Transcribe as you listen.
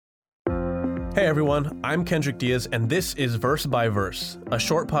Hey everyone, I'm Kendrick Diaz, and this is Verse by Verse, a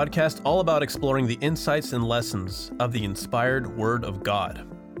short podcast all about exploring the insights and lessons of the inspired Word of God.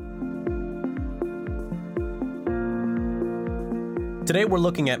 Today we're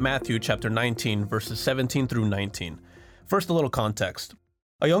looking at Matthew chapter 19, verses 17 through 19. First, a little context.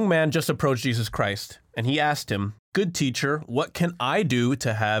 A young man just approached Jesus Christ, and he asked him, "Good teacher, what can I do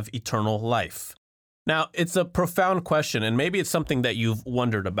to have eternal life?" Now, it's a profound question, and maybe it's something that you've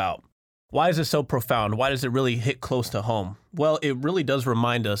wondered about. Why is it so profound? Why does it really hit close to home? Well, it really does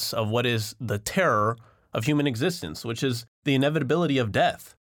remind us of what is the terror of human existence, which is the inevitability of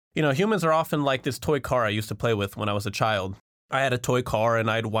death. You know, humans are often like this toy car I used to play with when I was a child. I had a toy car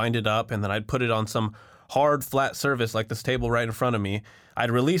and I'd wind it up and then I'd put it on some hard, flat surface like this table right in front of me.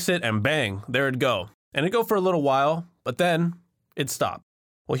 I'd release it and bang, there it'd go. And it'd go for a little while, but then it'd stop.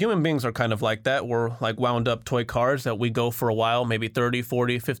 Well, human beings are kind of like that. We're like wound up toy cars that we go for a while, maybe 30,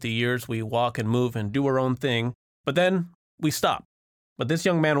 40, 50 years. We walk and move and do our own thing, but then we stop. But this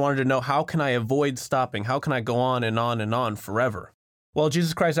young man wanted to know, how can I avoid stopping? How can I go on and on and on forever? Well,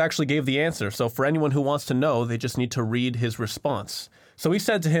 Jesus Christ actually gave the answer. So for anyone who wants to know, they just need to read his response. So he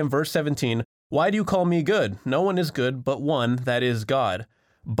said to him, verse 17, "Why do you call me good? No one is good but one, that is God.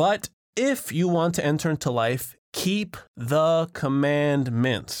 But if you want to enter into life, keep the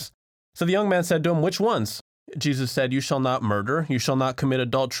commandments." So the young man said to him, "Which ones?" Jesus said, "You shall not murder, you shall not commit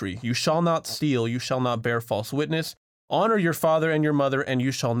adultery, you shall not steal, you shall not bear false witness, honor your father and your mother, and you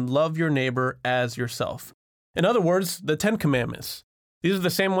shall love your neighbor as yourself." In other words, the 10 commandments. These are the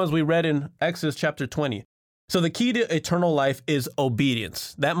same ones we read in Exodus chapter 20. So the key to eternal life is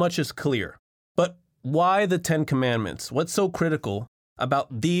obedience. That much is clear. But why the 10 commandments? What's so critical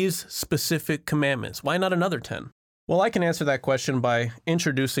about these specific commandments? Why not another 10? Well, I can answer that question by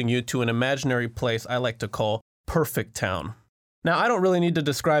introducing you to an imaginary place I like to call Perfect Town. Now, I don't really need to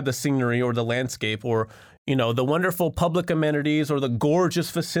describe the scenery or the landscape or, the wonderful public amenities or the gorgeous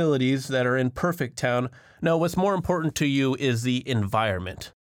facilities that are in Perfect Town. No, what's more important to you is the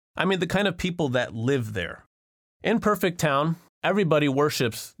environment. I mean, the kind of people that live there. In Perfect Town, everybody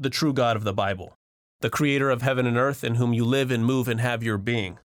worships the true God of the Bible, the creator of heaven and earth, in whom you live and move and have your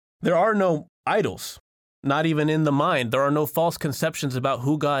being. There are no idols, not even in the mind. There are no false conceptions about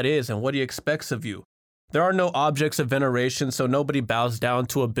who God is and what he expects of you. There are no objects of veneration, so nobody bows down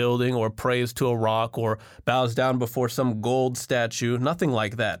to a building or prays to a rock or bows down before some gold statue, nothing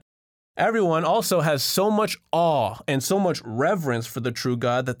like that. Everyone also has so much awe and so much reverence for the true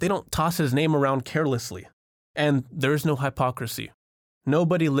God that they don't toss his name around carelessly. And there's no hypocrisy.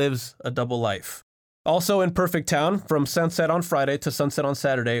 Nobody lives a double life. Also in Perfect Town, from sunset on Friday to sunset on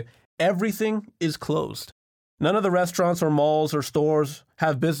Saturday, everything is closed. None of the restaurants or malls or stores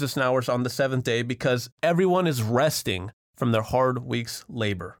have business hours on the 7th day because everyone is resting from their hard week's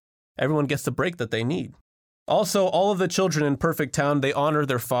labor. Everyone gets the break that they need. Also, all of the children in Perfect Town, they honor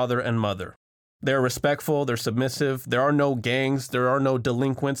their father and mother. They're respectful, they're submissive, there are no gangs, there are no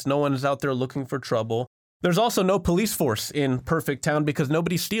delinquents, no one is out there looking for trouble. There's also no police force in Perfect Town because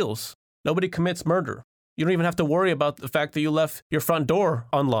nobody steals. Nobody commits murder. You don't even have to worry about the fact that you left your front door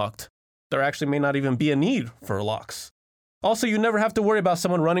unlocked. There actually may not even be a need for locks. Also, you never have to worry about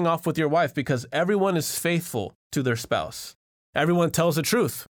someone running off with your wife because everyone is faithful to their spouse. Everyone tells the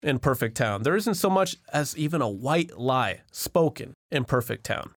truth in Perfect Town. There isn't so much as even a white lie spoken in Perfect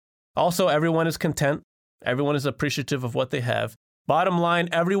Town. Also, everyone is content. Everyone is appreciative of what they have. Bottom line,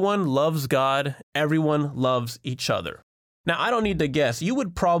 everyone loves God. Everyone loves each other. Now, I don't need to guess. You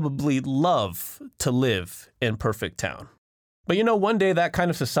would probably love to live in Perfect Town. But one day that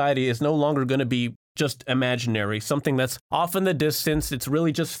kind of society is no longer going to be just imaginary, something that's off in the distance. It's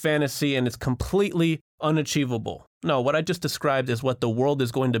really just fantasy and it's completely unachievable. No, what I just described is what the world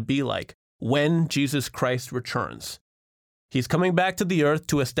is going to be like when Jesus Christ returns. He's coming back to the earth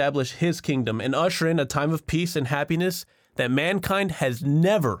to establish his kingdom and usher in a time of peace and happiness that mankind has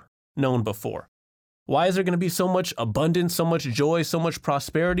never known before. Why is there going to be so much abundance, so much joy, so much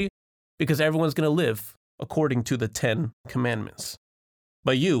prosperity? Because everyone's going to live according to the 10 commandments.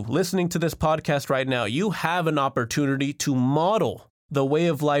 But you, listening to this podcast right now, you have an opportunity to model the way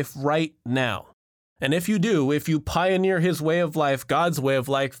of life right now. And if you do, if you pioneer his way of life, God's way of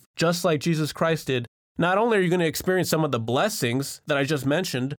life, just like Jesus Christ did, not only are you going to experience some of the blessings that I just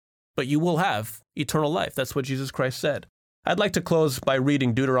mentioned, but you will have eternal life. That's what Jesus Christ said. I'd like to close by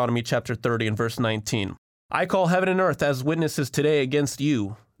reading Deuteronomy chapter 30 and verse 19. "I call heaven and earth as witnesses today against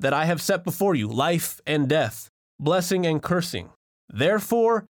you, that I have set before you life and death, blessing and cursing.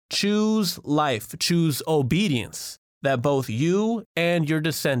 Therefore, choose life, choose obedience, that both you and your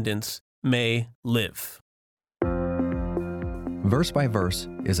descendants may live." Verse by Verse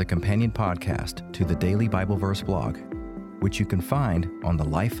is a companion podcast to the Daily Bible Verse blog, which you can find on the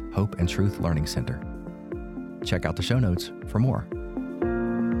Life, Hope, and Truth Learning Center. Check out the show notes for more.